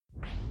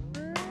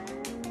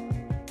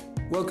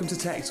Welcome to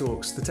Tech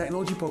Talks, the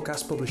technology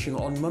podcast publishing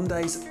on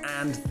Mondays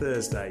and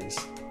Thursdays.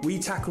 We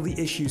tackle the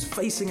issues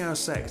facing our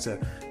sector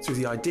through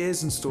the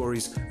ideas and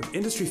stories of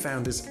industry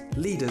founders,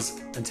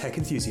 leaders, and tech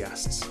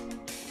enthusiasts.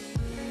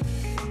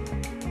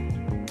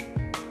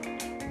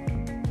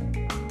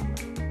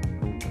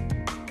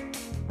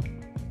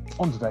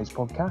 On today's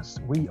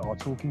podcast, we are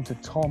talking to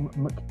Tom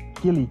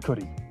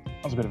McGillicuddy.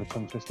 That was a bit of a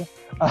tongue twister.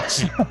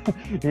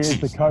 He is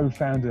the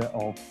co-founder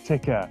of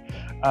Ticker.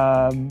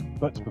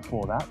 But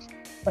before that,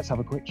 let's have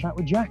a quick chat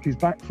with Jack, who's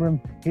back from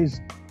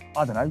his,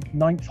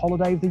 9th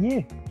holiday of the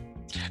year.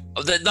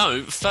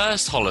 No,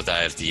 first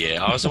holiday of the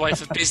year. I was away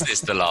for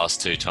business the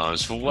last two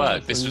times for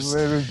work. This was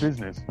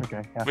business.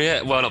 Okay.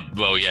 Yeah.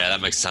 That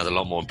makes it sound a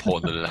lot more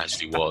important than it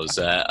actually was.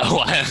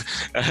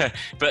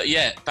 But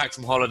yeah, back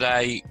from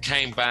holiday,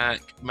 came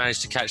back,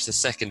 managed to catch the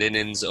second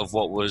innings of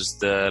what was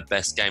the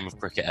best game of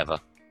cricket ever.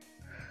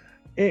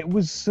 It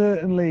was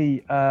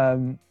certainly.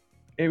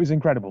 It was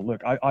incredible.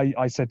 Look,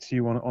 I said to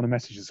you on a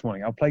message this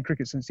morning, I've played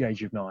cricket since the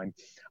age of 9.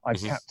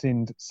 I've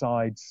captained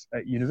sides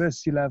at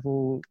university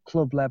level,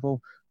 club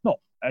level, not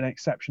an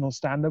exceptional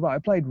standard, but I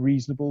played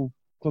reasonable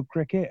club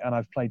cricket and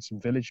I've played some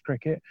village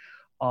cricket.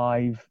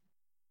 I've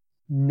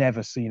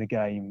never seen a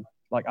game,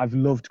 like I've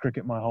loved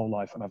cricket my whole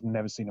life and I've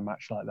never seen a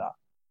match like that.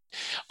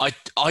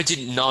 I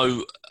didn't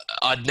know,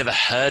 I'd never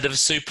heard of a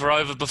super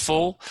over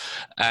before,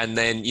 and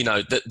then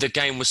the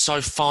game was so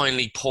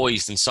finely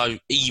poised and so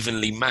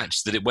evenly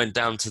matched that it went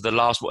down to the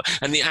last one,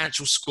 and the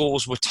actual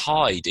scores were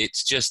tied.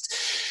 It's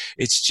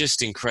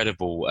just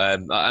incredible.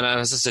 And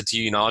as I said to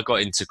you, I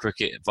got into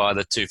cricket via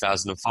the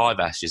 2005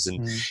 Ashes,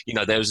 and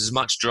there was as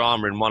much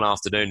drama in one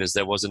afternoon as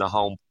there was in a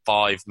whole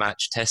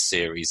 5-match Test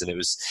series, and it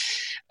was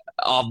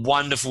a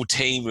wonderful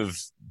team of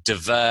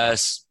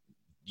diverse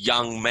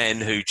young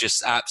men who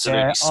just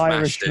absolutely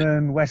smashed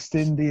Irishmen, it. West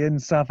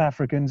Indians, South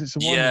Africans. It's a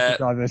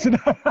wonderful diversity.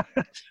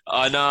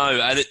 I know.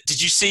 And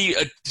did you see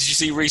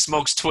Rees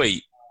Mogg's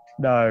tweet?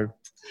 No.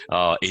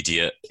 Oh,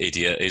 idiot.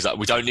 He's like,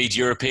 we don't need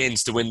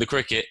Europeans to win the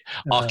cricket.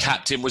 Our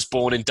captain was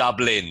born in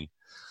Dublin.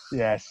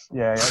 Yes,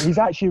 yeah. He's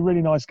actually a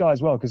really nice guy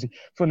as well, because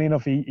funnily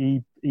enough,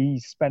 he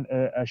spent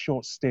a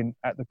short stint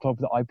at the club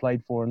that I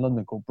played for in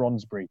London called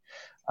Bronsbury.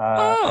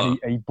 And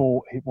he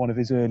bought one of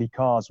his early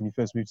cars when he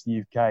first moved to the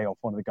UK off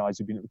one of the guys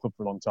who'd been at the club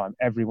for a long time.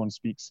 Everyone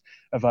speaks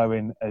of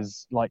Owen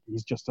as like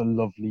he's just a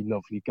lovely,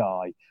 lovely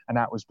guy. And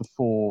that was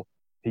before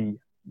he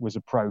was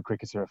a pro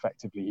cricketer,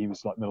 effectively. He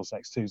was like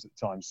Middlesex Twos at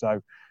the time.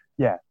 So,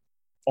 yeah,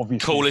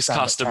 obviously. Coolest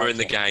customer in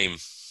the game.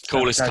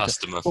 Coolest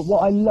customer. But what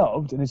I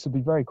loved, and this will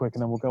be very quick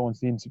and then we'll go on to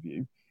the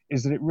interview,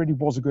 is that it really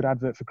was a good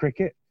advert for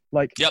cricket.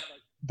 Like,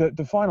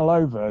 the final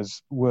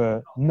overs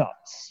were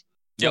nuts.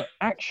 Yep.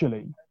 But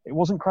actually, it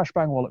wasn't crash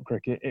bang wallop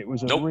cricket. It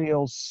was a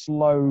real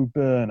slow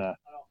burner.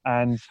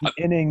 And the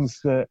innings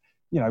that,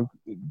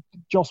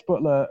 Joss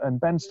Butler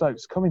and Ben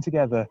Stokes coming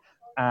together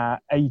at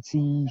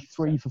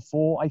 83 for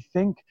 4, I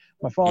think.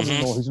 My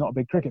father-in-law, who's not a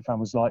big cricket fan,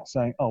 was like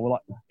saying,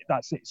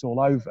 that's it, it's all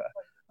over.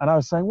 And I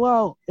was saying,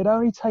 well, it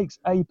only takes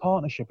a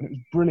partnership. And it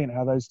was brilliant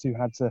how those two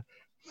had to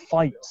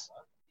fight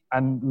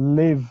and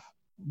live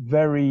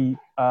very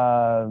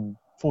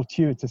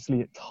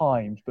fortuitously at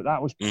times. But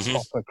that was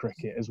proper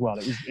cricket as well.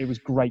 It was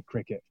great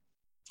cricket.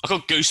 I've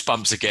got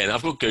goosebumps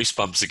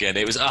again.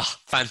 It was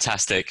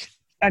fantastic.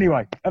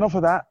 Anyway, enough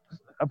of that.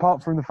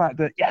 Apart from the fact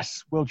that,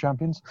 yes, world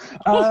champions.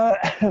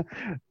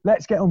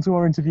 Let's get on to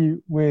our interview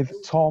with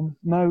Tom.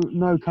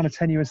 No kind of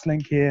tenuous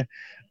link here,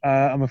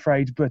 I'm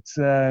afraid, but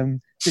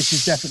this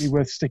is definitely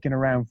worth sticking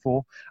around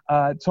for.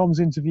 Tom's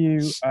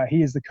interview,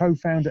 he is the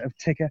co-founder of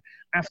Ticker.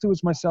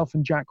 Afterwards, myself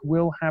and Jack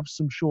will have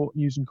some short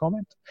news and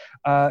comment,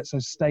 so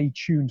stay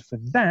tuned for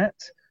that.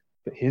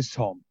 But here's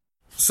Tom.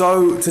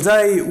 So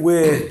today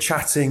we're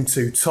chatting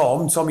to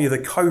Tom. Tom, you're the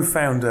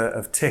co-founder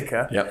of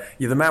Ticker. Yep.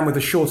 You're the man with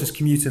the shortest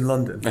commute in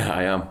London.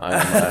 I am.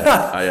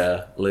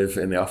 I live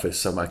in the office,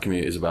 so my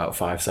commute is about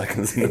 5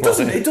 seconds. It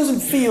doesn't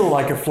feel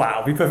like a flat.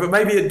 I'll be perfect.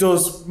 Maybe it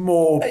does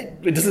more.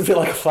 It doesn't feel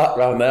like a flat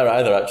around there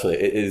either. Actually,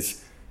 it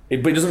is.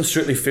 But it doesn't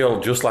strictly feel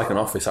just like an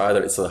office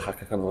either. It's kind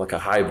of like a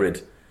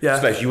hybrid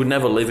space. You would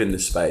never live in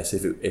this space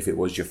if it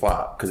was your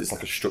flat, because it's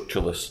like a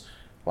structureless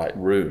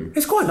room.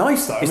 It's quite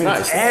nice though.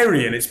 It's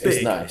airy and it's big.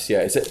 It's nice,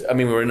 yeah.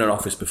 We were in an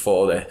office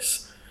before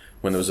this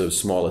when there was a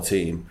smaller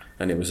team,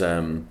 and it was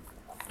an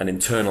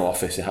internal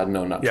office. It had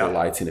no natural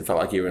lighting. It felt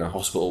like you were in a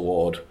hospital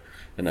ward,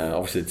 and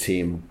obviously the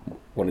team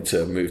wanted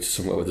to move to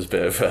somewhere where there's a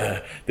bit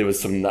of there was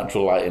some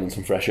natural lighting and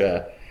some fresh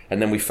air.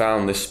 And then we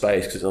found this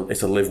space because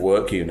it's a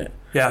live-work unit.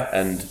 Yeah.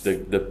 And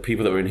the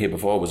people that were in here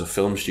before was a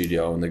film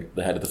studio, and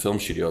the head of the film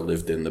studio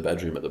lived in the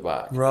bedroom at the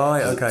back.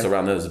 Right. Okay. So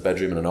around there's a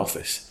bedroom and an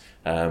office.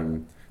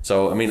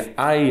 So,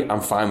 I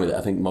am fine with it. I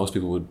think most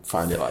people would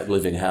find it like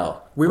living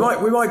hell. We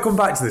might come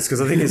back to this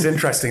because I think it's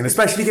interesting, and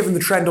especially given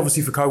the trend,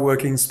 obviously, for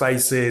co-working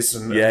spaces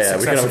and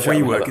success of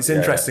WeWork. It's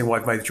interesting why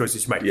you've made the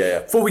choices you made.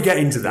 Yeah. Before we get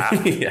into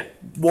that,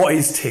 what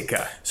is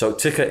Ticker? So,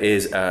 Ticker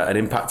is an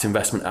impact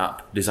investment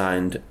app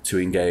designed to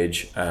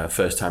engage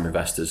first-time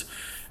investors.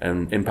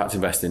 And impact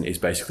investing is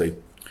basically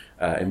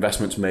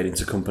investments made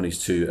into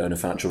companies to earn a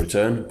financial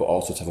return, but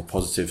also to have a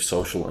positive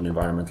social and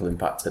environmental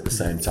impact at the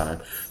same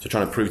time. So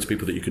trying to prove to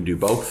people that you can do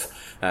both.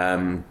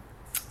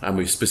 And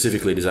we've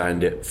specifically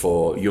designed it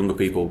for younger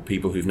people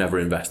who've never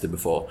invested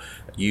before,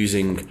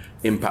 using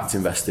impact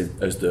investing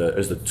as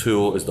the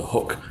tool, as the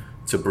hook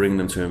to bring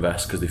them to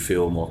invest because they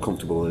feel more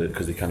comfortable with it,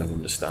 because they kind of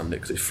understand it,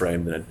 because it's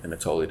framed in a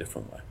totally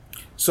different way.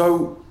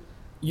 So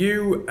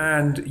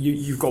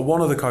you've got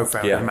one other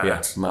co-founder, Matt.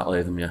 Yeah, Matt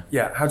Latham, yeah.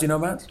 Yeah, how do you know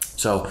Matt?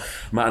 So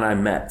Matt and I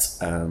met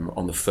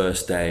on the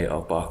first day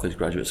of Barclays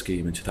graduate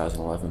scheme in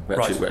 2011. We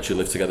actually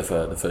lived together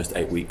for the first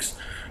 8 weeks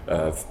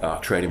of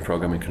our training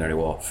program in Canary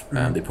Wharf.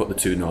 And they put the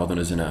two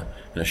Northerners in a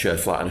shared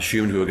flat and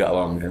assumed we would get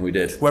along, and we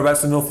did.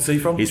 Whereabouts in North is he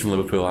from? He's from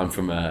Liverpool. I'm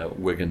from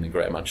Wigan in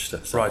Greater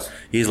Manchester. So right.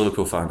 He's a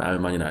Liverpool fan. I'm a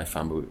Man United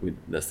fan, but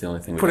that's the only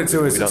thing. Put it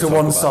to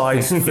one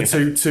side for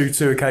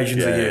two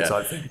occasions a year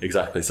type thing.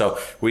 Exactly. So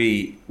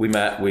we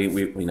met.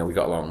 We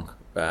got along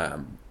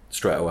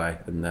straight away,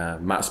 and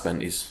Matt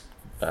spent his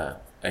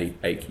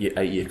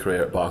 8-year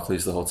career at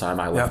Barclays the whole time.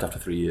 I left after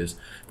 3 years,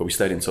 but we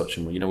stayed in touch,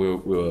 and we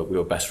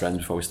were best friends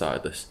before we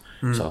started this.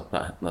 So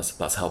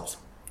that's helped.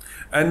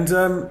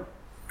 And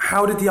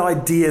how did the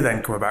idea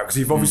then come about? Because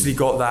you've obviously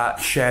got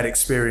that shared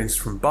experience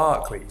from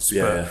Barclays.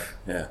 Yeah.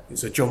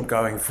 It's a jump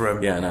going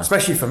from, no.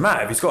 especially for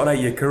Matt, if he's got an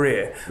 8-year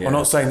career. Yeah. I'm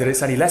not saying that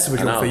it's any less of a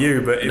jump for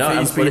you, but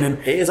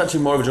it is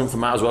actually more of a jump for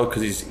Matt as well,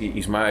 because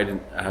he's married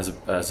and has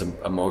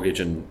a mortgage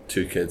and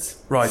 2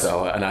 kids. Right.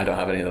 So, and I don't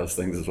have any of those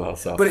things as well.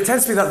 So. But it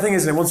tends to be that thing,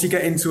 isn't it? Once you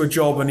get into a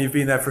job and you've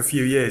been there for a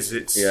few years,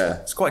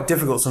 it's quite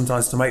difficult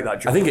sometimes to make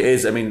that jump. I think it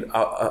is. I mean,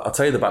 I'll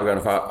tell you the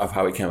background of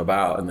how it came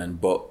about,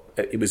 but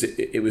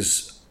it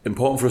was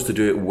important for us to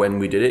do it when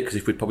we did it, because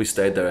if we'd probably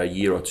stayed there a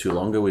year or 2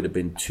 longer, we'd have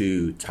been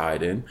too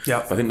tied in. Yeah.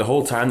 But I think the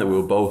whole time that we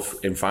were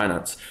both in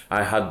finance,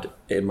 I had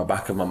in my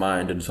back of my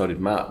mind, and so did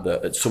Matt,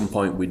 that at some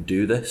point we'd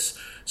do this.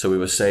 So we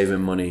were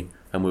saving money,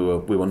 and we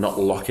were not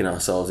locking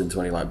ourselves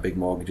into any like big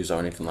mortgages or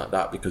anything like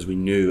that, because we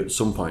knew at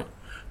some point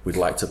we'd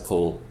like to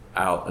pull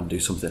out and do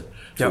something.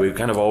 So we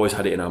kind of always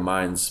had it in our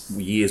minds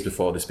years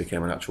before this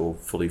became an actual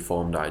fully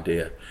formed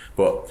idea.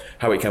 But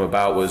how it came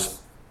about was,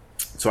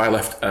 so I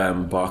left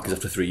Barclays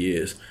after 3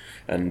 years,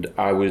 and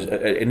I was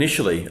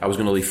initially going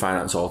to leave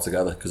finance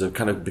altogether because I've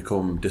kind of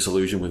become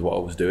disillusioned with what I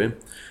was doing,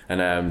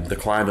 and the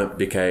climate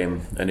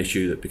became an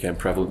issue that became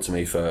prevalent to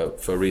me for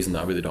a reason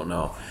that I really don't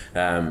know.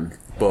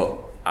 But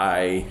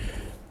I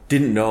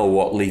didn't know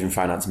what leaving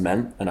finance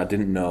meant, and I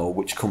didn't know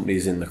which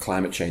companies in the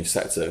climate change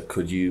sector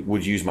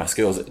would use my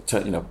skills.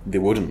 They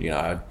wouldn't.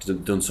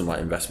 I'd done some like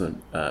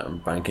investment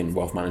banking,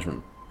 wealth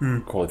management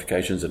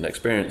qualifications and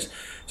experience,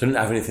 so I didn't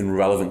have anything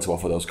relevant to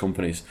offer those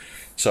companies.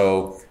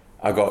 So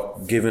I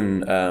got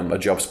given a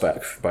job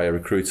spec by a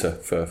recruiter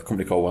for a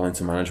company called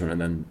Wellington Management, and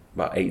then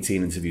about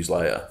 18 interviews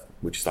later,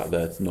 which is like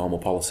their normal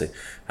policy,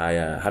 I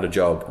had a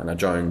job and I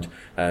joined,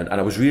 and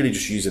I was really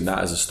just using that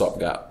as a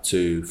stopgap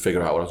to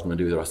figure out what I was going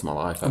to do the rest of my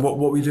life. And what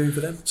were you doing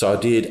for them? So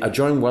I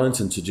joined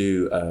Wellington to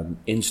do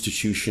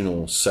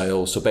institutional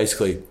sales, so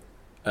basically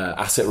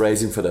asset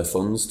raising for their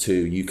funds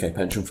to UK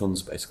pension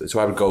funds, basically. So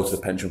I would go to the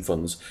pension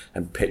funds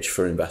and pitch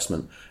for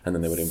investment, and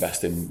then they would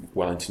invest in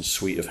Wellington's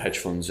suite of hedge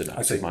funds and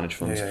active managed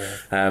funds.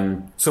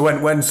 So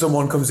when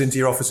someone comes into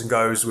your office and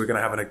goes, we're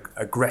going to have an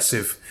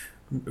aggressive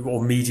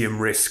or medium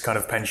risk kind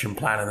of pension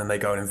plan, and then they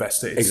go and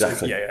invest it.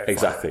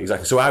 Exactly.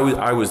 So I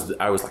was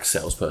like a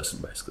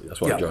salesperson, basically. That's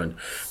what I joined.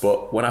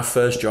 But when I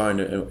first joined,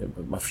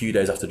 a few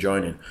days after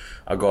joining,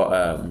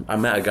 I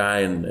met a guy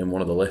in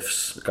one of the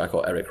lifts, a guy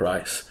called Eric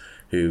Rice,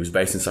 who was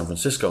based in San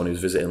Francisco, and he was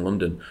visiting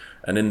London.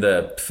 And in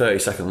the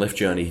 30-second lift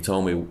journey, he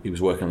told me he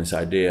was working on this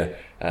idea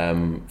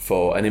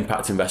for an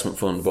impact investment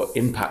fund, but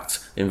impact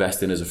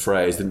investing as a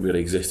phrase didn't really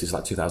exist. It's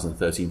like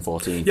 2013,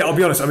 14. Yeah, I'll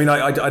be honest. I mean,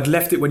 I'd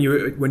left it when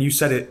you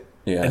said it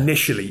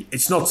initially.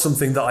 It's not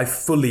something that I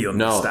fully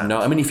understand. No.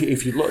 I mean,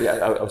 if you look,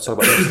 I was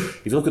talking about this.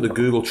 If you look at the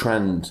Google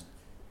trend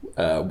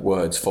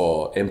words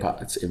for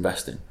impact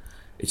investing,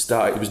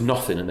 it was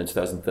nothing, and then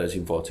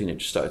 2013, 14, it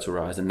just started to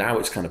rise, and now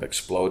it's kind of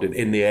exploded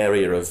in the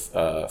area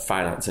of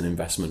finance and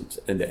investment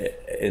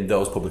in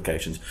those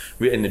publications.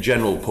 In the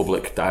general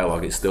public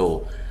dialogue, it's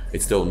still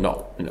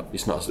not,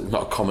 it's not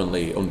a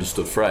commonly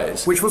understood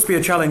phrase. Which must be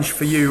a challenge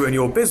for you and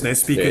your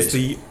business, because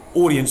the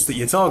audience that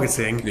you're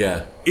targeting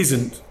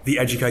isn't the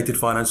educated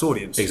finance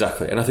audience.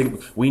 Exactly, and I think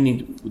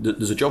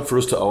there's a job for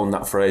us to own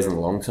that phrase in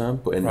the long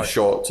term, but in the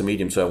short to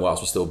medium term,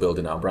 whilst we're still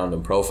building our brand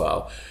and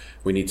profile,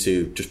 we need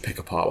to just pick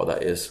apart what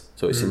that is.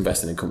 So it's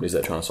investing in companies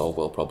that are trying to solve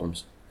world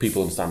problems.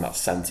 People understand that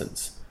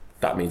sentence.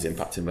 That means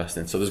impact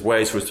investing. So there's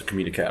ways for us to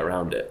communicate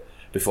around it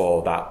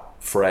before that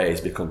phrase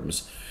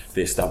becomes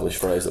the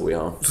established phrase that we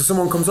are. So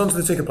someone comes onto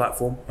the Ticker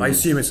platform. I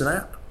assume it's an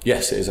app?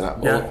 Yes, it is an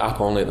app. App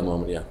only at the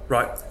moment, yeah.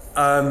 Right.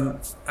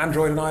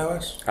 Android and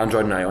iOS?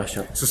 Android and iOS,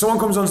 yeah. So someone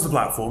comes onto the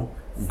platform,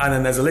 and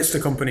then there's a list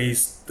of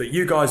companies that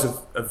you guys have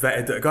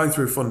vetted that are going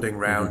through a funding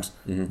round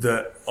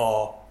that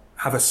are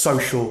have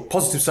a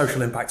positive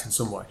social impact in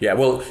some way. Yeah,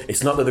 well,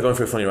 it's not that they're going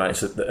through a funding round.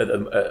 It's at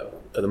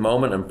the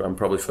moment, and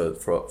probably for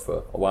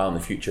a while in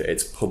the future,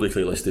 it's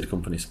publicly listed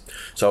companies.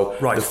 So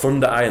the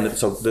fund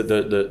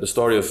that the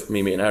story of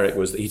me meeting Eric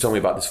was that he told me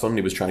about this fund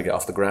he was trying to get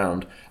off the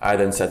ground. I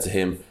then said to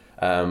him,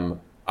 can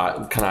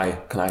I?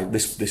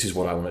 This is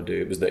what I want to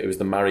do. It was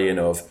the marrying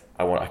of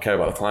I care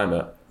about the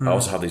climate. I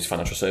also have these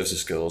financial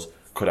services skills.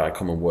 Could I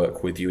come and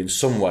work with you in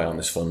some way on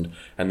this fund?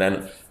 And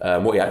then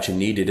what he actually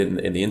needed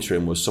in the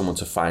interim was someone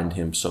to find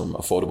him some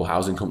affordable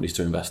housing companies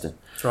to invest in.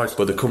 Right.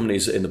 But the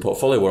companies in the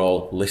portfolio were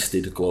all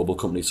listed global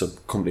companies, so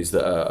companies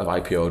that have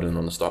IPO'd and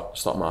on the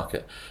stock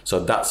market.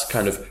 So that's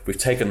we've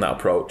taken that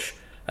approach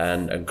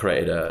and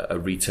created a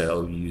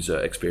retail user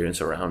experience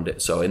around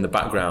it. So in the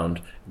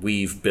background,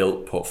 we've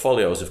built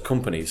portfolios of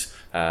companies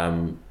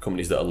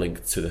that are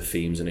linked to the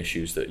themes and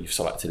issues that you've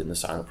selected in the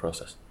sign-up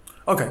process.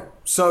 Okay,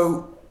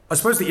 so I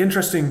suppose the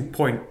interesting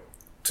point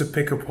to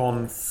pick up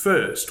on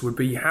first would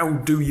be, how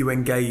do you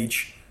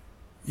engage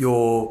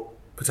your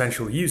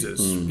potential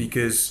users?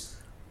 Because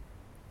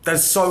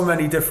there's so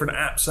many different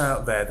apps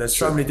out there. There's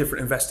so many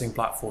different investing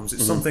platforms.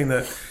 It's something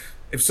that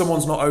if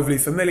someone's not overly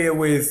familiar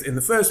with in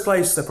the first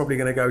place, they're probably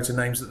going to go to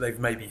names that they've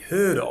maybe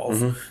heard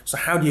of. So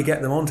how do you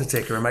get them onto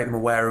Ticker and make them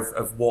aware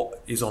of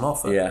what is on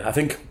offer? Yeah, I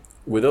think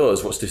with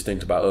us, what's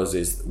distinct about us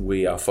is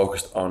we are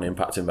focused on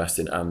impact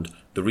investing. And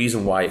the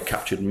reason why it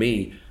captured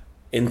me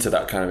into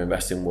that kind of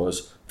investing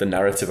was the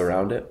narrative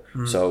around it.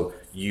 So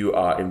you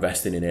are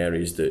investing in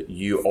areas that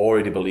you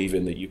already believe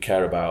in, that you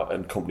care about,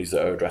 and companies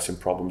that are addressing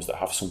problems that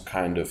have some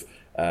kind of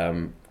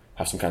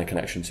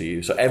connection to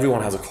you. So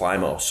everyone has a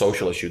climate or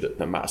social issue that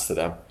matters to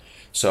them.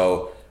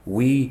 So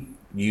we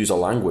use a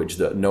language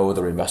that no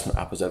other investment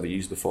app has ever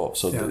used before.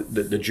 So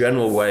the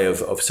general way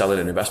of selling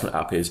an investment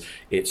app is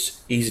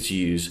it's easy to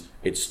use,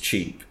 it's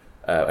cheap,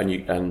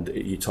 and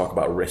you talk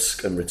about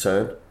risk and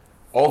return.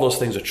 All those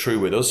things are true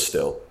with us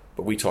still,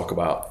 but we talk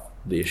about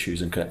the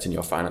issues and connecting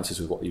your finances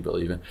with what you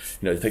believe in.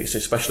 I think it's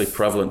especially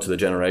prevalent to the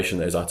generation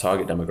that is our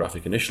target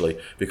demographic initially,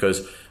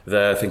 because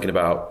they're thinking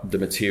about the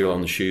material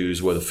on the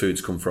shoes, where the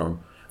foods come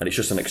from, and it's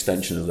just an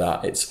extension of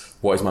that. It's,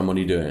 what is my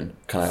money doing?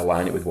 Can I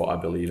align it with what I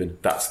believe in?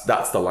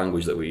 That's the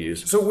language that we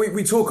use. So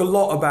we talk a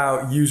lot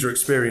about user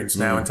experience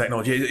now in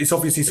technology. It's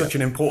obviously such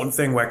an important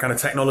thing where kind of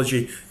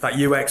technology, that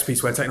UX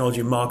piece where technology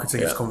and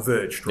marketing is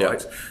converged,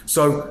 right?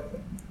 So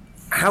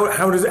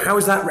how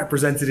is that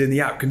represented in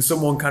the app? Can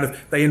someone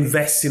they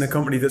invest in a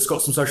company that's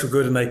got some social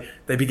good, and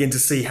they begin to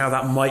see how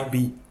that might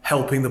be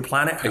helping the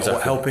planet or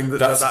helping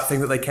that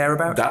thing that they care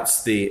about?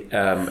 That's the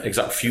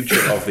exact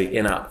future of the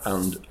in-app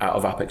and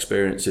out-of-app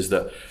experience, is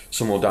that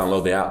someone will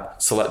download the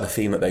app, select the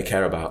theme that they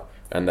care about,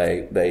 and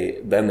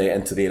they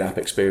enter the in-app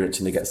experience,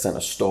 and they get sent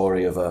a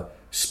story of a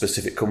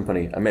specific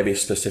company and maybe a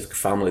specific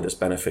family that's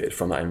benefited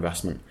from that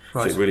investment.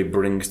 Right. So it really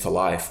brings to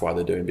life what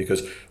they're doing,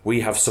 because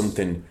we have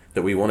something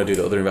that we want to do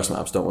that other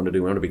investment apps don't want to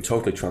do. We want to be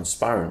totally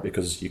transparent,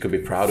 because you can be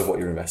proud of what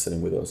you're investing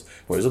in with us,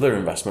 whereas other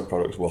investment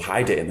products will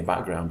hide it in the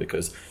background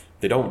because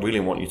they don't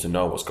really want you to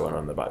know what's going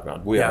on in the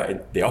background. We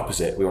are the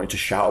opposite. We want you to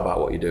shout about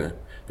what you're doing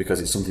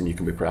because it's something you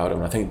can be proud of.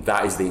 And I think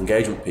that is the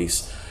engagement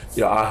piece.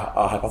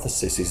 Our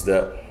hypothesis is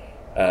that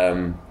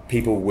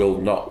people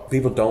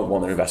don't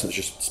want their investments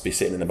just to be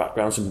sitting in the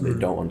background, something they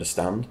don't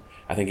understand.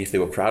 I think if they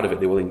were proud of it,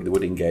 they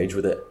would engage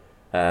with it,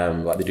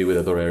 like they do with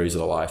other areas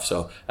of their life.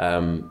 So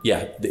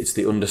it's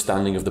the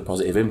understanding of the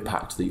positive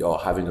impact that you're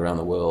having around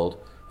the world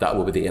that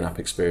will be the in-app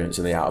experience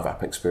and the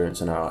out-of-app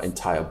experience and our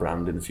entire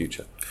brand in the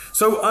future.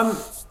 So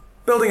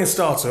building a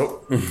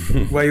startup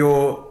where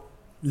you're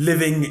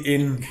living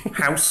in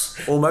house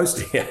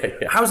almost.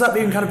 How's that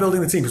been kind of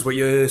building the team? Because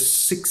you're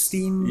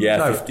 16?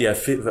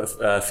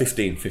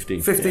 15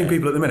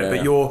 people at the minute,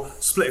 but you're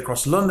split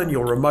across London,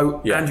 you're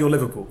remote, and you're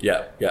Liverpool.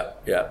 Yeah.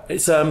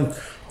 It's not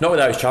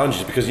without its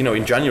challenges, because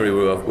in January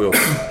we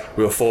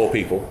were 4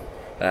 people,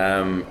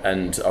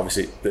 and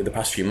obviously the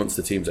past few months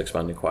the team's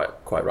expanded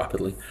quite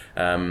rapidly.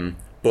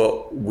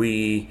 But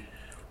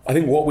I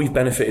think what we've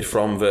benefited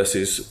from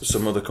versus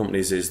some other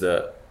companies is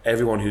that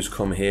everyone who's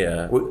come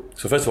here,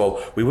 so first of all,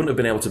 we wouldn't have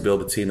been able to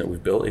build the team that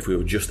we've built if we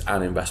were just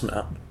an investment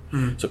app.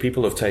 So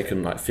people have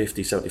taken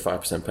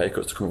 50-75% pay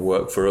cuts to come and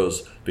work for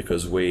us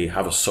because we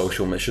have a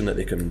social mission that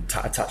they can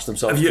attach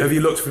themselves to. Have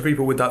you looked for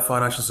people with that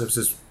financial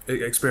services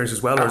experience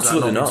as well?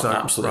 Absolutely or is that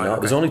not. Absolutely not.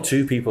 Okay. There's only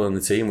 2 people in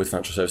the team with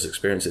financial services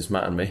experience. It's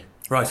Matt and me.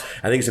 Right.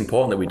 I think it's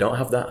important that we don't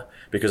have that,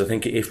 because I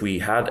think if we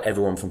had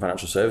everyone from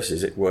financial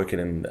services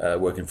working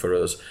for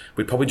us,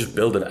 we'd probably just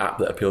build an app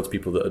that appealed to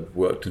people that had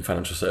worked in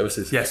financial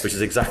services. Yes. Which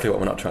is exactly what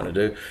we're not trying to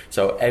do.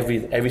 So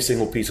every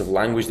single piece of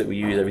language that we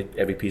use,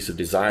 every piece of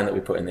design that we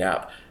put in the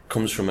app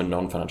comes from a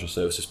non-financial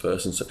services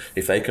person. So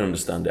if they can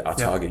understand it, our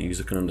target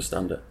user can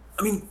understand it.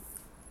 I mean,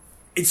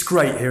 it's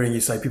great hearing you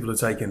say people are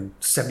taking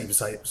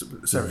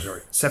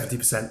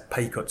 70%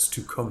 pay cuts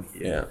to come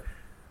here. Yeah.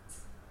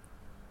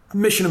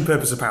 Mission and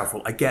purpose are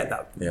powerful. I get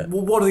that. Yeah.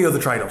 Well, what are the other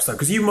trade-offs though?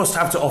 Because you must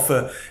have to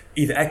offer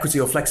either equity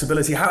or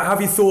flexibility. How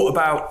have you thought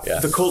about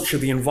the culture,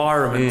 the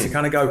environment to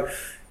kind of go,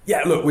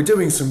 yeah, look, we're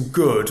doing some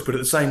good, but at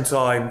the same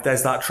time,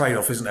 there's that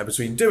trade-off, isn't there,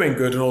 between doing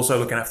good and also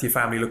looking after your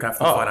family, looking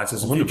after your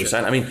finances.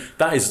 100%. I mean,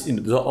 that is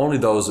only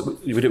those.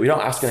 We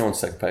don't ask anyone to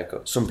take a pay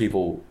cut. Some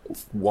people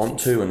want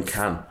to and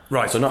can.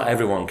 Right. So not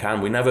everyone can.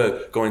 We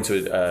never go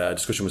into a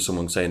discussion with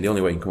someone saying the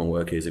only way you can come and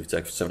work is if you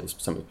take a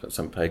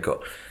 70% pay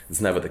cut.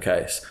 It's never the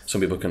case. Some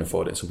people can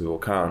afford it, some people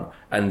can't.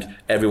 And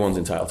everyone's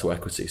entitled to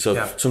equity.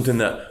 So something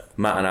that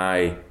Matt and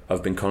I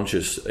have been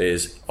conscious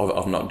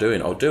of not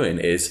doing or doing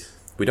is,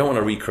 we don't want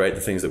to recreate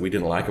the things that we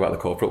didn't like about the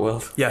corporate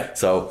world. Yeah.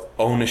 So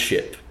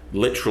ownership,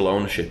 literal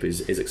ownership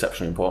is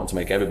exceptionally important to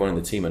make everyone in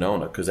the team an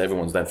owner, because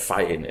everyone's then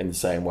fighting in the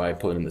same way,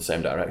 pulling in the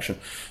same direction.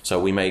 So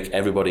we make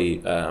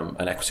everybody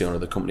an equity owner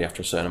of the company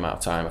after a certain amount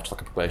of time, after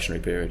like a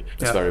probationary period.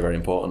 It's very, very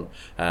important.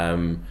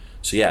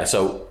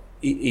 So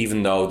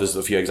even though there's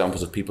a few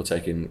examples of people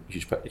taking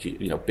huge,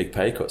 big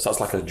pay cuts, that's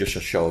like just a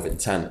show of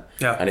intent.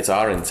 Yeah. And it's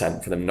our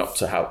intent for them not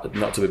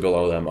to be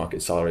below their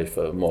market salary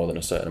for more than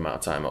a certain amount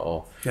of time at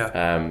all.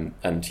 Yeah.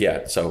 And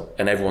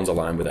everyone's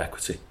aligned with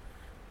equity.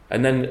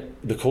 And then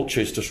the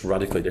culture is just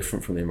radically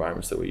different from the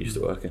environments that we used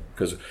to work in,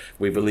 because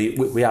we believe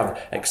we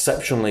have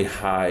exceptionally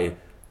high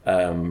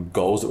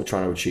goals that we're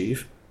trying to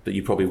achieve that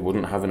you probably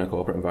wouldn't have in a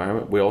corporate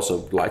environment. We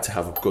also like to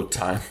have a good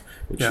time,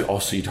 which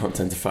also you don't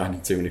tend to find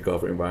in too many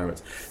corporate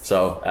environments.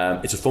 So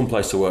it's a fun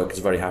place to work. It's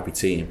a very happy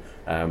team,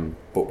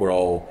 but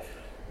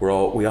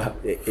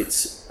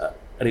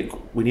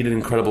we need an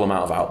incredible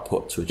amount of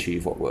output to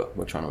achieve what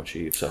we're trying to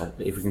achieve. So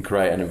if we can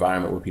create an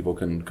environment where people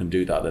can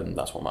do that, then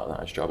that's what Matt and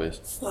I's job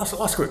is.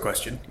 Last quick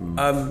question.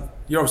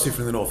 You're obviously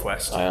from the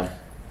Northwest. I am.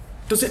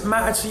 Does it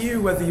matter to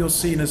you whether you're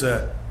seen as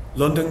a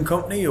London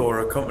company or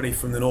a company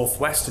from the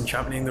Northwest and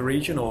championing the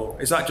region,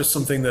 or is that just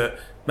something that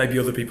maybe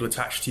other people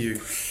attach to you?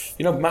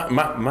 Matt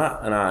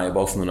and I are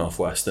both from the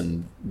Northwest,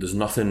 and there's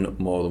nothing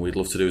more than we'd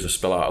love to do as a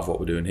spill out of what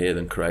we're doing here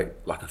than create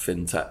like a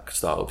fintech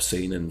startup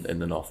scene in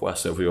the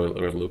Northwest. So if we were at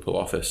the Liverpool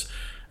office,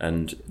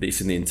 and it's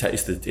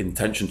the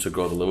intention to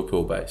grow the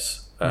Liverpool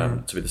base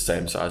to be the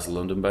same size as the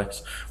London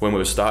base. When we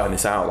were starting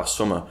this out last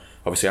summer,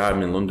 obviously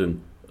I'm in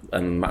London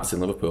and Matt's in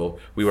Liverpool,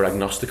 we were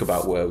agnostic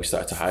about where we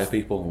started to hire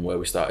people and where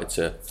we started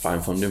to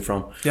find funding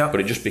from. Yeah. But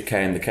it just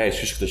became the case,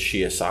 just the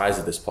sheer size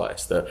of this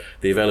place, that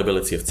the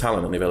availability of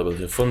talent and the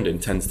availability of funding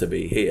tends to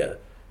be here.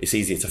 It's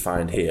easier to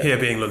find here. Here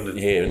being London.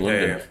 Here in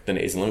London than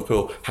it is in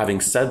Liverpool.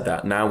 Having said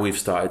that, now we've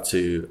started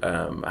to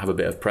have a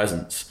bit of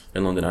presence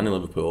in London and in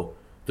Liverpool.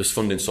 There's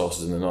funding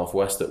sources in the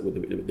Northwest that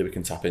we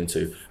can tap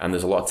into, and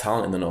there's a lot of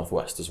talent in the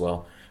Northwest as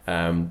well.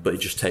 But it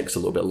just takes a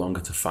little bit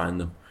longer to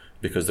find them,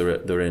 because they're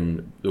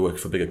working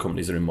for bigger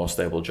companies, they're in more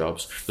stable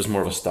jobs. There's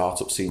more of a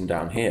startup scene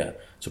down here,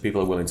 so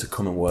people are willing to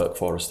come and work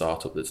for a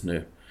startup that's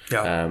new.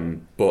 Yeah.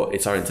 But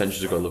it's our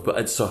intention to go look.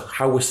 But so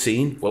how we're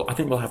seen, well, I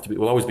think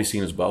we'll always be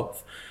seen as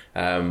both.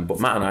 But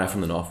Matt and I are from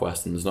the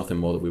Northwest, and there's nothing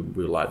more that we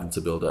would like than to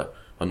build a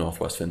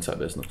Northwest fintech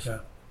business. Yeah.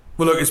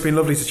 Well, look, it's been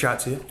lovely to chat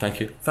to you. Thank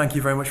you. Thank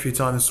you very much for your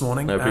time this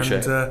morning. I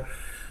appreciate it.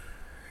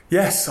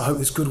 Yes, I hope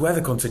this good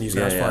weather continues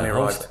now. It's finally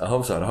arrived. I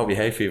hope so. And I hope your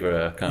hay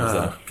fever comes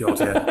down. God,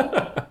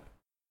 yeah.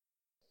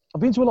 I've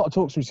been to a lot of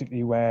talks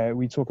recently where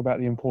we talk about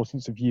the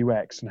importance of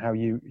UX and how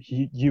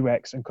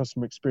UX and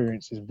customer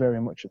experience is very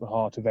much at the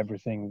heart of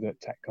everything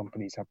that tech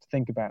companies have to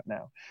think about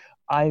now.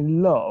 I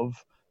love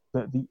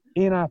that the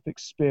in-app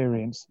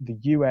experience, the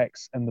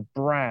UX and the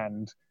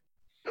brand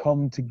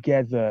come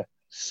together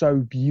so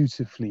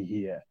beautifully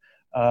here.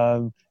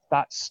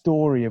 That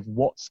story of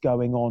what's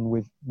going on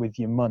with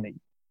your money,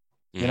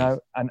 you know,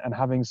 and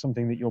having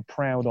something that you're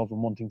proud of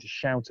and wanting to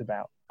shout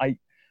about.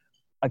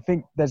 I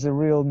think there's a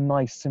real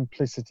nice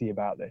simplicity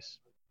about this.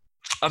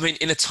 I mean,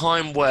 in a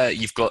time where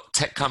you've got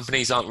tech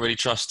companies aren't really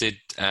trusted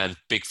and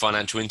big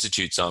financial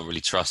institutes aren't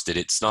really trusted,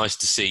 it's nice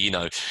to see,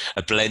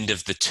 a blend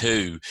of the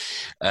two,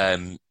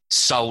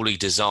 solely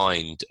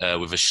designed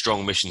with a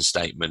strong mission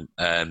statement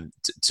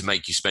to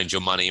make you spend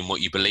your money in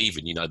what you believe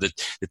in. The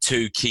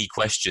two key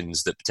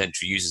questions that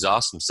potential users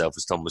ask themselves,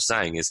 as Tom was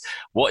saying, is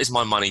what is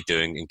my money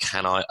doing and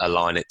can I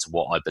align it to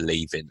what I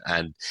believe in?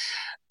 And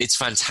it's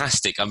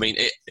fantastic. I mean,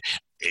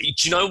 do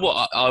you know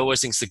what I always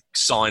think is the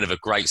sign of a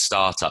great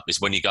startup is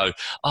when you go,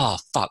 oh,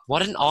 fuck, why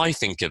didn't I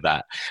think of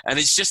that? And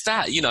it's just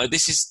that,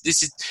 this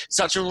is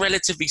such a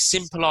relatively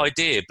simple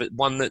idea, but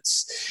one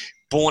that's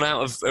born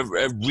out of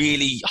a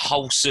really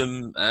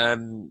wholesome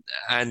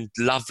and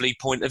lovely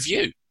point of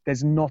view.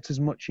 There's not as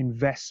much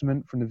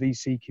investment from the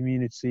VC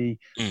community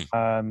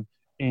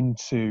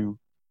into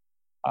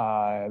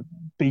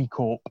B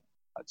Corp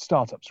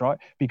startups, right?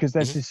 Because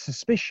there's this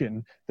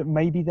suspicion that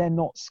maybe they're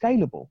not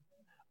scalable.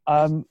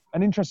 And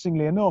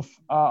interestingly enough,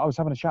 I was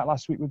having a chat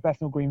last week with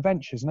Bethnal Green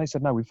Ventures, and they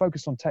said, no, we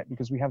focused on tech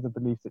because we have the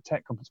belief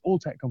that all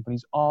tech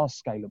companies are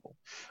scalable.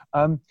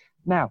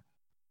 Now,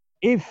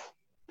 if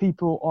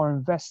people are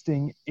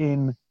investing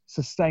in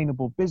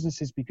sustainable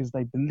businesses because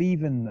they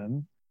believe in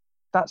them,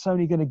 that's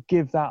only going to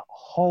give that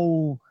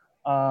whole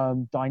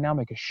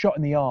dynamic a shot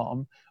in the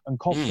arm and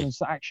confidence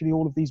that actually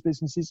all of these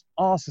businesses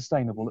are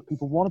sustainable, that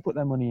people want to put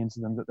their money into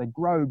them, that they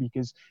grow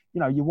because,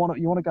 you want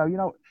to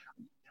go,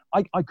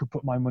 I could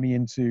put my money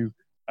into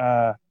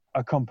a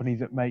company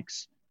that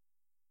makes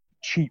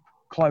cheap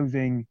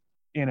clothing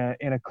in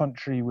a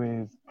country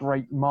with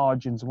great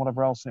margins and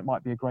whatever else, and it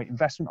might be a great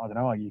investment. I don't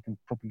know. You can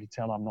probably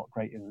tell I'm not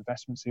great in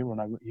investments here or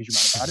know a huge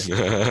amount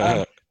about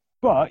it.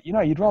 But,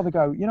 you'd rather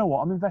go, you know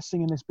what, I'm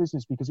investing in this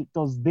business because it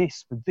does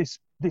this for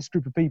this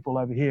group of people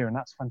over here, and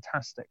that's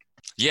fantastic.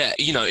 Yeah,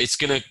 it's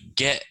going to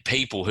get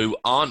people who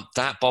aren't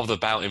that bothered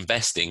about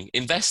investing.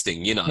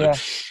 Yeah.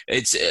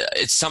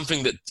 It's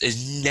something that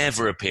has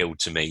never appealed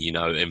to me,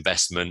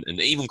 investment and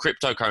even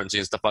cryptocurrency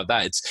and stuff like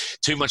that. It's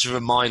too much of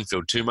a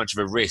minefield, too much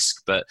of a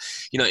risk. But,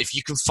 if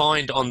you can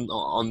find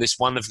on this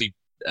wonderfully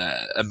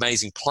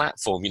amazing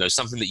platform,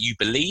 something that you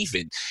believe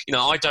in,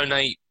 I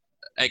donate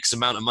X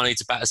amount of money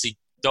to Battersea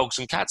Dogs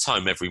and Cats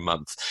Home every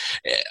month.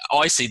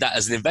 I see that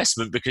as an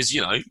investment because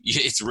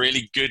it's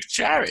really good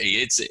charity.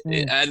 It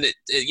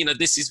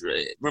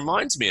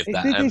reminds me of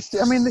that.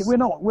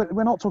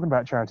 We're not talking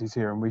about charities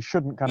here, and we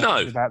shouldn't kind of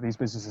talk about these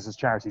businesses as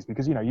charities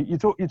because you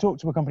talk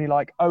to a company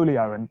like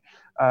Olio and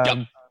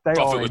they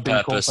Profit are with a B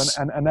Corp, purpose.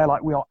 and they're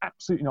like, we are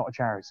absolutely not a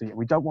charity, and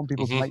we don't want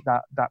people to make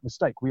that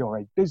mistake. We are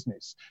a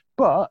business,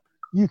 but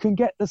you can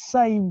get the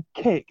same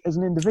kick as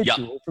an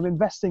individual from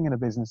investing in a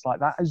business like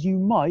that as you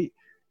might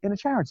in a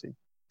charity.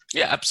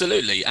 Yeah,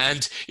 absolutely.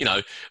 And,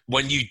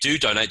 when you do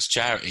donate to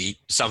charity,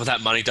 some of that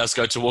money does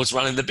go towards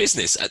running the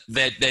business.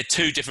 They're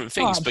two different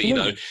things, but,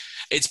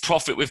 it's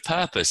profit with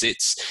purpose.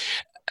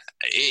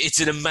 It's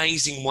an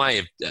amazing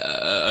way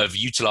of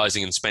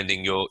utilising and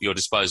spending your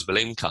disposable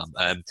income,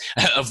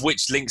 of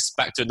which links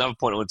back to another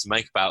point I wanted to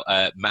make about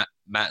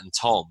Matt and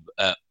Tom,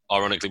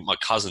 ironically my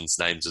cousins'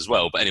 names as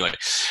well. But anyway,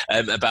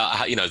 about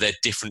how, they're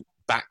different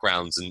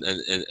backgrounds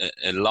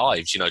and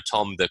lives.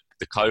 Tom, the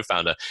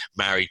co-founder,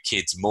 married,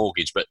 kids,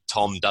 mortgage, but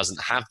Tom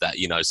doesn't have that.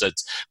 So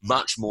it's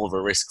much more of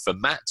a risk for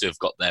Matt to have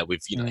got there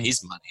with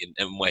his money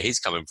and where he's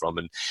coming from.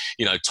 And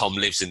Tom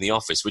lives in the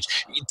office. Which,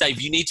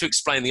 Dave, you need to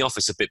explain the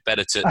office a bit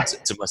better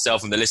to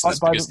myself and the listeners,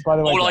 because by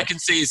the way, all I can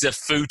see is a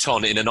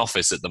futon in an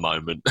office at the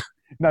moment.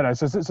 No.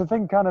 So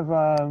think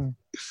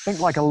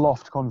like a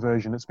loft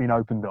conversion that's been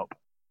opened up.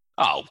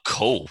 Oh,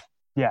 cool.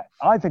 Yeah,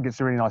 I think it's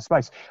a really nice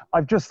space.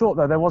 I've just thought,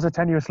 though, there was a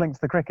tenuous link to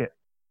the cricket.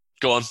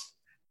 Go on.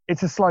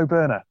 It's a slow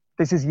burner.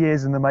 This is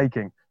years in the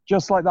making.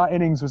 Just like that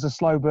innings was a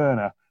slow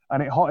burner,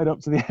 and it hotted up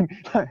to the end.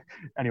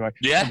 Anyway.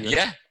 Yeah.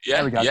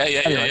 There we go.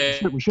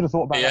 Yeah. We should have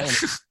thought about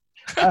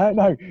that.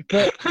 No,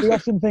 but we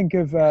often think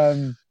of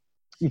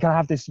you can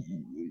have this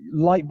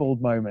light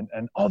bulb moment,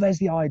 and there's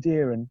the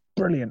idea, and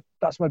brilliant,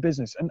 that's my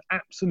business. And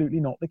absolutely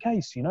not the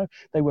case.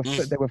 They were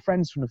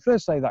friends from the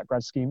first day of that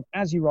grad scheme.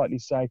 As you rightly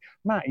say,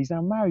 Matt, he's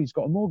now married, he's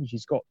got a mortgage,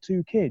 he's got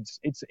 2 kids.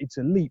 It's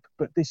a leap,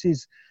 but this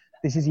is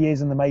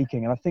years in the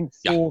making, and I think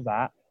for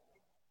that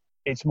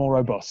it's more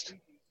robust.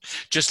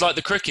 Just like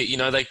the cricket,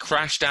 they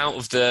crashed out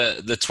of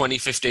the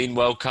 2015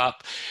 World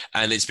Cup,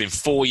 and it's been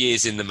 4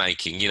 years in the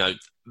making.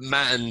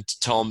 Matt and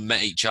Tom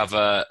met each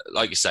other,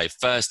 like you say,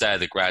 first day of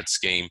the grad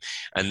scheme,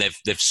 and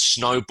they've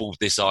snowballed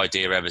this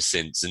idea ever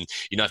since. And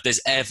if there's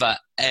ever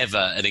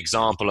an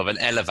example of an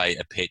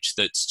elevator pitch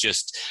that's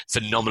just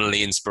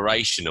phenomenally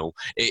inspirational,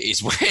 it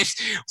is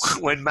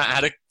when Matt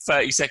had a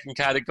 30-second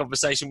candid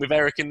conversation with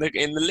Eric in the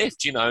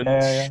lift.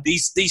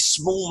 These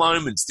small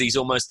moments, these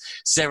almost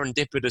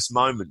serendipitous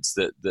moments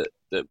that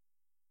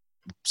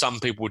some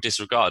people would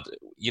disregard,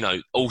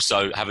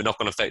 also have a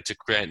knock-on effect to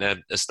creating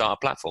a startup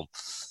platform.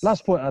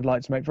 Last point I'd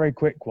like to make, very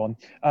quick one.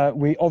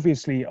 We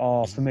obviously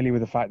are familiar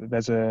with the fact that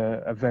there's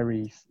a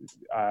very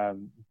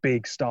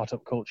big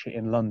startup culture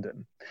in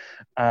London.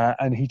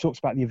 And he talks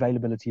about the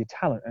availability of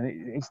talent. And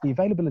it's the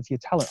availability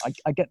of talent.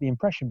 I get the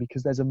impression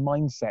because there's a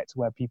mindset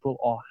where people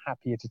are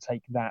happier to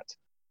take that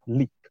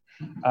leap.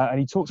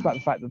 And he talks about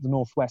the fact that the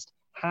Northwest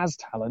has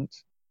talent,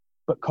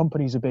 but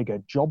companies are bigger,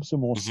 jobs are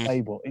more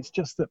stable. It's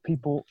just that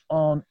people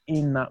aren't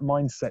in that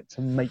mindset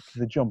to make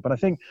the jump. And I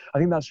think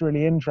that's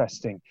really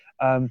interesting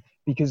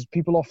because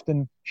people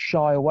often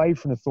shy away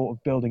from the thought of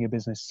building a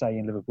business, say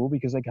in Liverpool,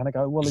 because they kind of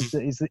go, well, is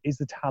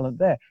the talent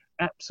there?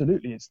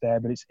 Absolutely, it's there,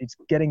 but it's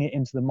getting it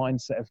into the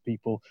mindset of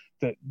people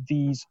that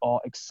these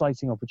are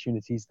exciting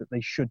opportunities that they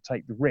should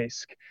take the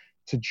risk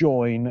to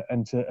join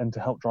and to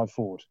help drive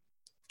forward.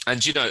 And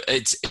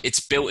it's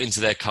built into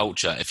their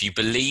culture. If you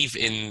believe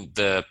in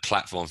the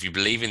platform, if you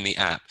believe in the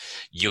app,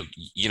 you're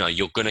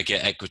going to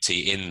get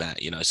equity in that.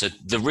 So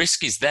the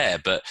risk is there,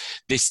 but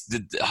the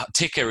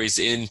ticker is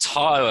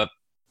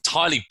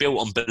entirely built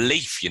on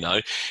belief.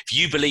 If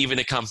you believe in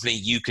a company,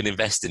 you can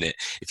invest in it.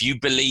 If you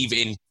believe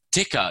in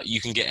ticker, you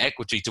can get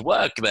equity to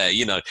work there.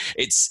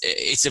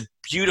 It's a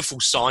beautiful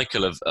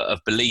cycle of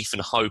belief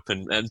and hope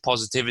and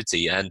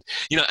positivity. And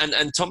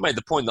and Tom made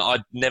the point that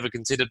I'd never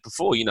considered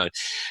before.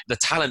 The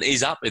talent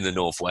is up in the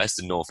Northwest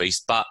and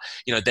Northeast, but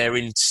they're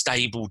in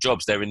stable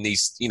jobs. They're in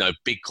these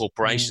big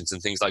corporations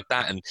and things like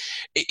that. And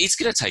it's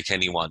going to take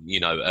anyone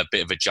a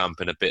bit of a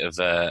jump and a bit of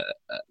a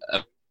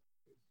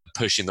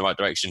push in the right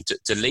direction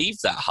to leave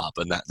that hub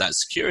and that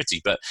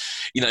security. But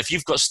if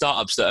you've got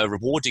startups that are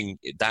rewarding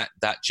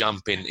that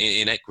jump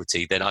in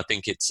equity, then I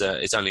think it's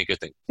only a good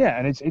thing. Yeah,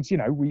 and it's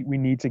we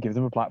need to give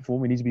them a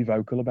platform. We need to be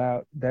vocal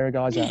about there are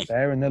guys out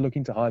there and they're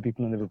looking to hire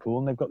people in Liverpool,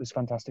 and they've got this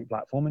fantastic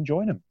platform, and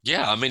join them.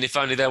 Yeah, I mean, if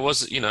only there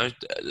was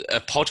a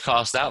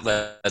podcast out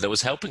there that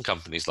was helping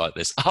companies like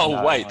this.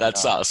 Oh, wait,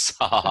 that's us.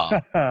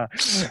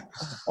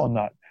 On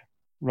that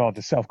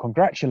rather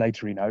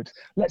self-congratulatory note,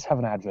 let's have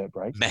an advert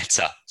break.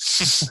 Meta.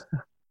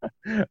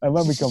 And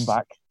when we come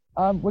back,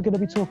 we're going to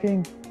be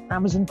talking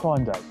Amazon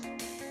Prime Day.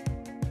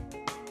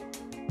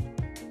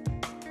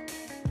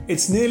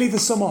 It's nearly the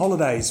summer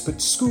holidays,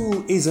 but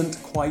school isn't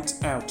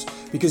quite out,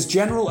 because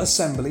General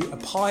Assembly, a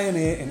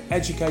pioneer in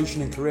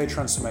education and career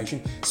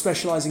transformation,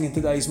 specialising in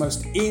today's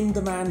most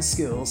in-demand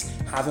skills,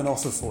 have an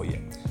offer for you.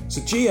 So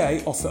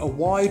GA offer a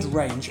wide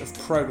range of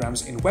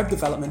programmes in web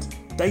development,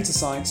 data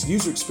science,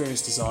 user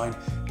experience design,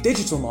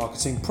 digital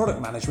marketing,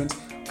 product management,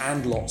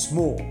 and lots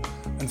more.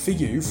 And for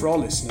you, for our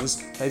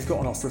listeners, they've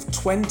got an offer of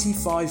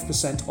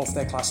 25% off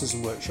their classes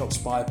and workshops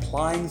by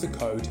applying the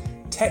code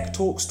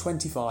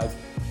TechTalks25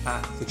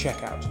 at the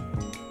checkout.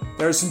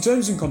 There are some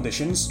terms and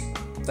conditions.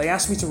 They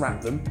asked me to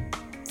wrap them.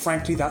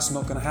 Frankly, that's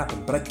not going to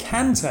happen. But I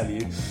can tell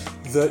you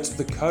that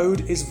the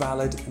code is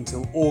valid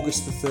until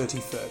August the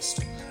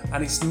 31st.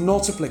 And it's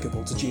not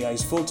applicable to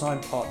GA's full-time,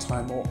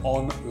 part-time or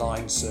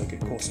online circuit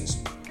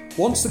courses.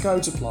 Once the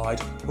code's applied,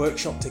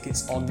 workshop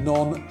tickets are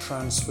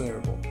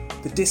non-transferable.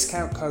 The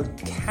discount code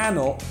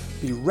cannot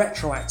be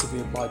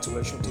retroactively applied to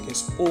workshop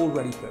tickets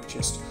already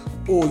purchased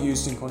or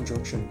used in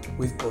conjunction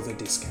with other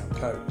discount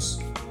codes.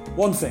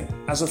 One thing,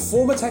 as a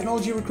former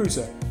technology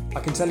recruiter, I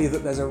can tell you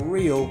that there's a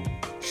real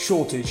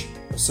shortage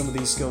of some of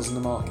these skills in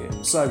the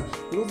market. So,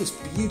 with all this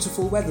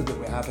beautiful weather that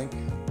we're having,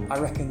 I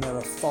reckon there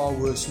are far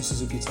worse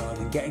uses of your time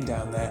than getting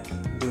down there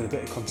and doing a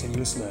bit of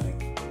continuous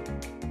learning.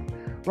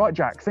 Right,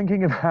 Jack,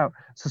 thinking about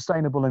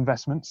sustainable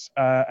investments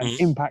and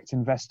impact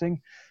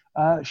investing,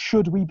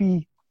 should we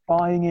be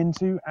buying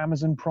into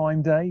Amazon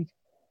Prime Day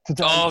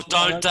today? Oh,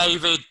 don't,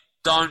 David.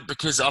 Don't,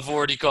 because I've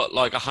already got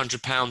like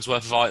 £100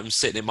 worth of items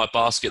sitting in my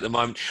basket at the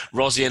moment.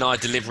 Rosie and I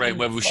deliberate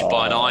whether we should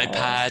buy an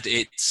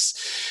iPad.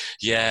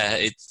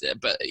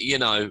 But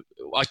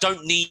I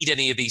don't need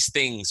any of these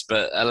things.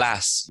 But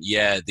alas,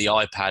 the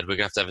iPad, we're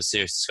going to have a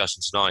serious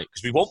discussion tonight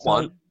because we want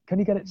one. Can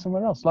you get it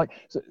somewhere else? Like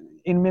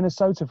in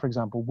Minnesota, for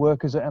example,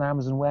 workers at an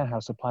Amazon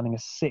warehouse are planning a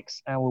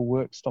 6-hour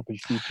work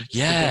stoppage due to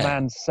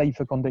demand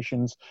safer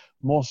conditions,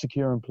 more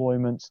secure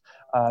employment.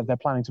 They're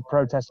planning to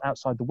protest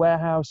outside the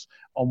warehouse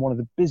on one of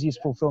the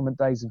busiest fulfillment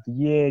days of the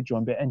year,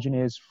 joined by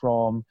engineers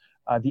from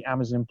the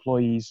Amazon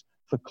Employees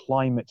for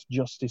Climate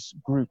Justice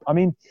group. I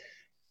mean,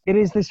 it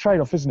is this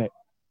trade-off, isn't it?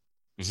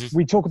 Mm-hmm.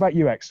 We talk about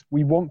UX.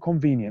 We want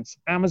convenience.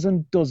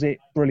 Amazon does it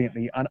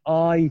brilliantly. And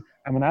I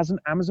am an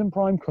Amazon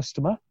Prime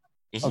customer.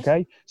 Mm-hmm.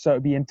 Okay, so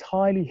it'd be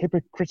entirely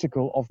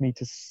hypocritical of me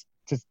to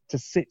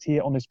sit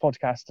here on this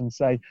podcast and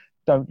say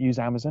don't use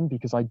Amazon,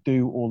 because I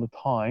do all the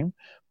time.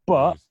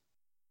 But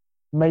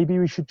maybe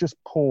we should just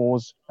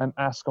pause and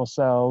ask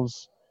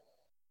ourselves,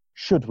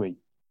 should we?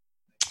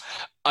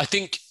 I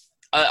think.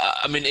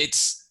 I mean,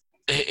 it's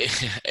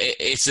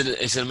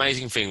an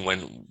amazing thing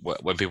when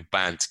people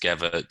band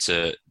together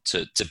to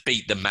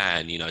beat the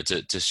man,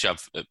 to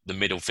shove the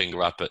middle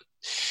finger up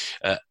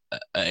at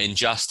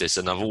injustice,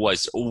 and I've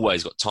always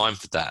got time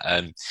for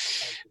that.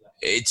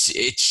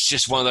 It's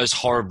just one of those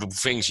horrible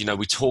things,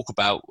 we talk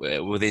about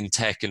within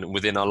tech and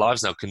within our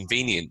lives now,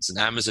 convenience, and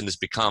Amazon has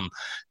become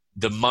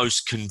the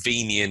most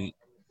convenient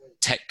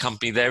tech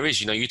company there is.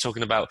 You're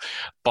talking about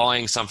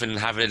buying something and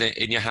having it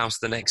in your house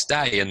the next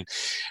day, and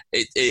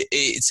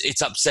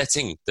it's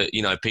upsetting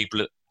that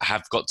people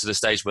have got to the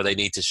stage where they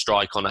need to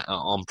strike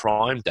on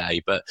Prime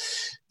Day, but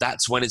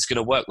that's when it's going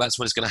to work. That's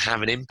when it's going to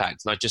have an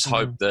impact. And I just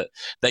hope that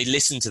they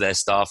listen to their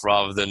staff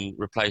rather than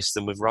replace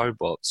them with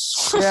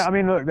robots. Yeah, I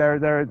mean, look,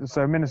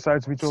 so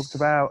Minnesota we talked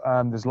about.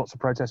 There's lots of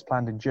protests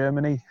planned in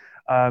Germany.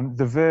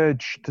 The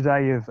Verge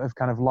today have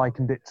kind of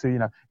likened it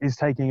to, is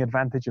taking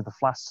advantage of the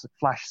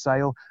flash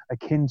sale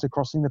akin to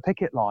crossing the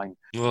picket line.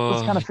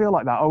 It's kind of feel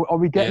like that. Are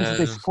we getting to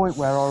this point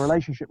where our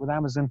relationship with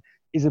Amazon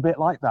is a bit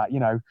like that?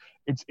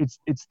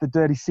 It's the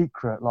dirty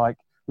secret. Like,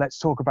 let's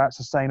talk about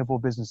sustainable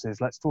businesses.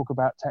 Let's talk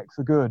about tech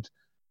for good.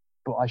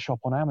 But I shop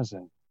on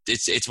Amazon.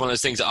 It's one of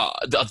those things.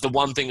 The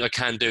one thing I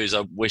can do is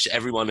I wish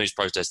everyone who's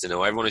protesting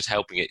or everyone who's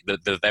helping it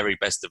the very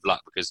best of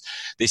luck, because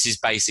this is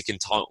basic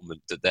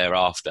entitlement that they're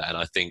after. And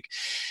I think.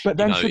 But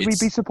then, should we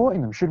be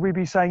supporting them? Should we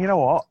be saying, you know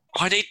what?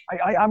 I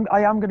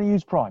am going to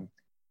use Prime.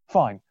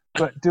 Fine,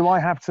 but do I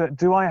have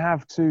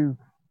to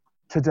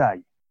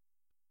today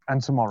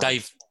and tomorrow?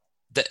 Dave,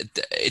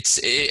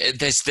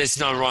 there's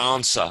no right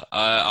answer.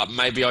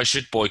 Maybe I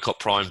should boycott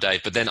Prime Day,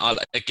 but then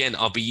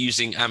I'll be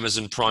using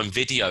Amazon Prime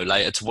Video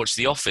later to watch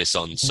The Office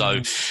on.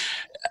 So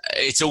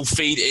it's all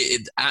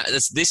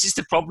this is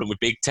the problem with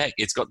big tech.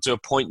 It's got to a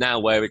point now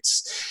where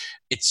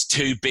it's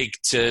too big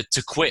to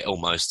quit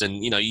almost.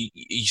 And I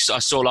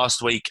saw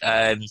last week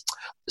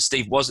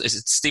Steve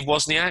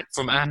Wozniak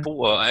from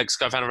Apple, or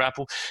ex-co-founder of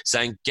Apple,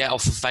 saying get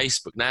off of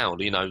Facebook now.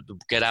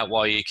 Get out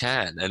while you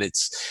can. And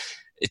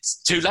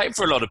it's too late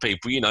for a lot of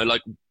people.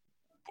 Like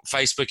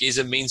Facebook is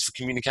a means for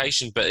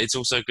communication, but it's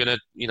also going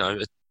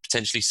to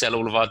potentially sell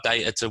all of our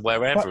data to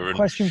wherever.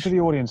 Question for the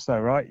audience though,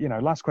 right?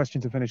 Last question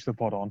to finish the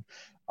pod on.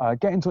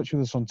 Get in touch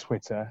with us on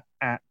Twitter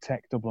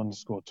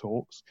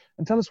 @tech_talks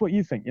and tell us what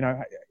you think.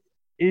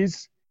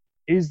 Is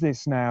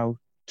this now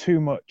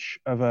too much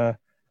of a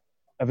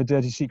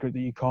dirty secret that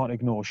you can't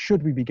ignore?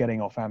 Should we be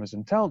getting off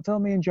Amazon? Tell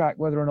me and Jack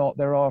whether or not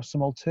there are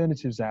some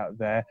alternatives out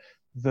there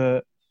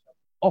that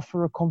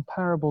offer a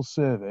comparable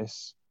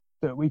service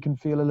that we can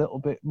feel a little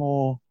bit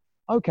more,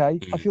 okay,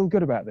 I feel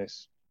good about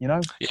this,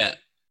 Yeah.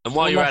 And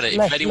while you're at it,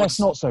 if anyone's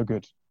not so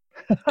good.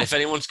 if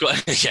anyone's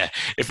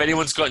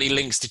got any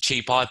links to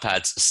cheap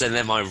iPads, send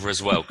them over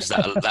as well, because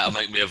that'll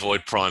make me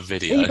avoid Prime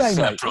Video. eBay,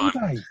 mate,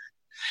 eBay.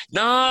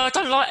 No, I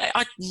don't like it.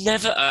 I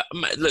never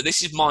look.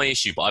 This is my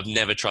issue, but I've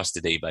never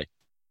trusted eBay.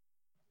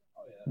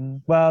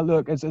 Well,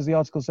 look, as the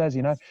article says,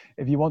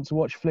 if you want to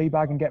watch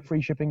Fleabag and get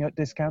free shipping at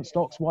discount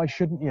stocks, why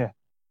shouldn't you?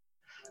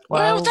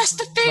 Well, that's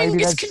the thing.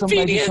 It's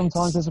convenient. Maybe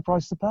sometimes there's a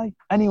price to pay.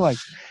 Anyway,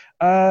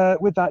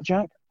 with that,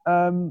 Jack,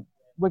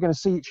 we're going to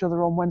see each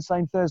other on Wednesday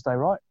and Thursday,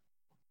 right?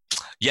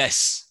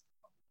 Yes.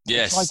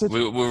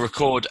 We'll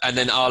record, and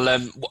then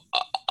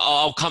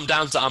I'll come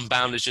down to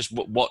Unbound. It's just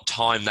what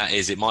time that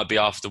is. It might be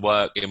after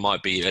work. It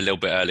might be a little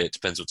bit early. It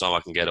depends what time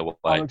I can get away.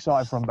 I'm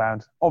excited for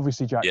Unbound.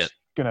 Obviously, Jack's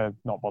going to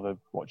not bother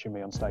watching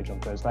me on stage on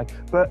Thursday.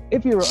 But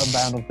if you're at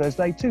Unbound on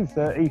Thursday,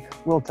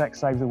 2:30, World Tech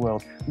Save the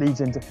World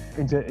leads into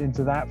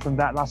that from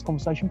that last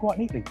conversation quite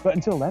neatly. But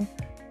until then,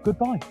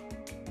 goodbye.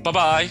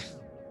 Bye-bye.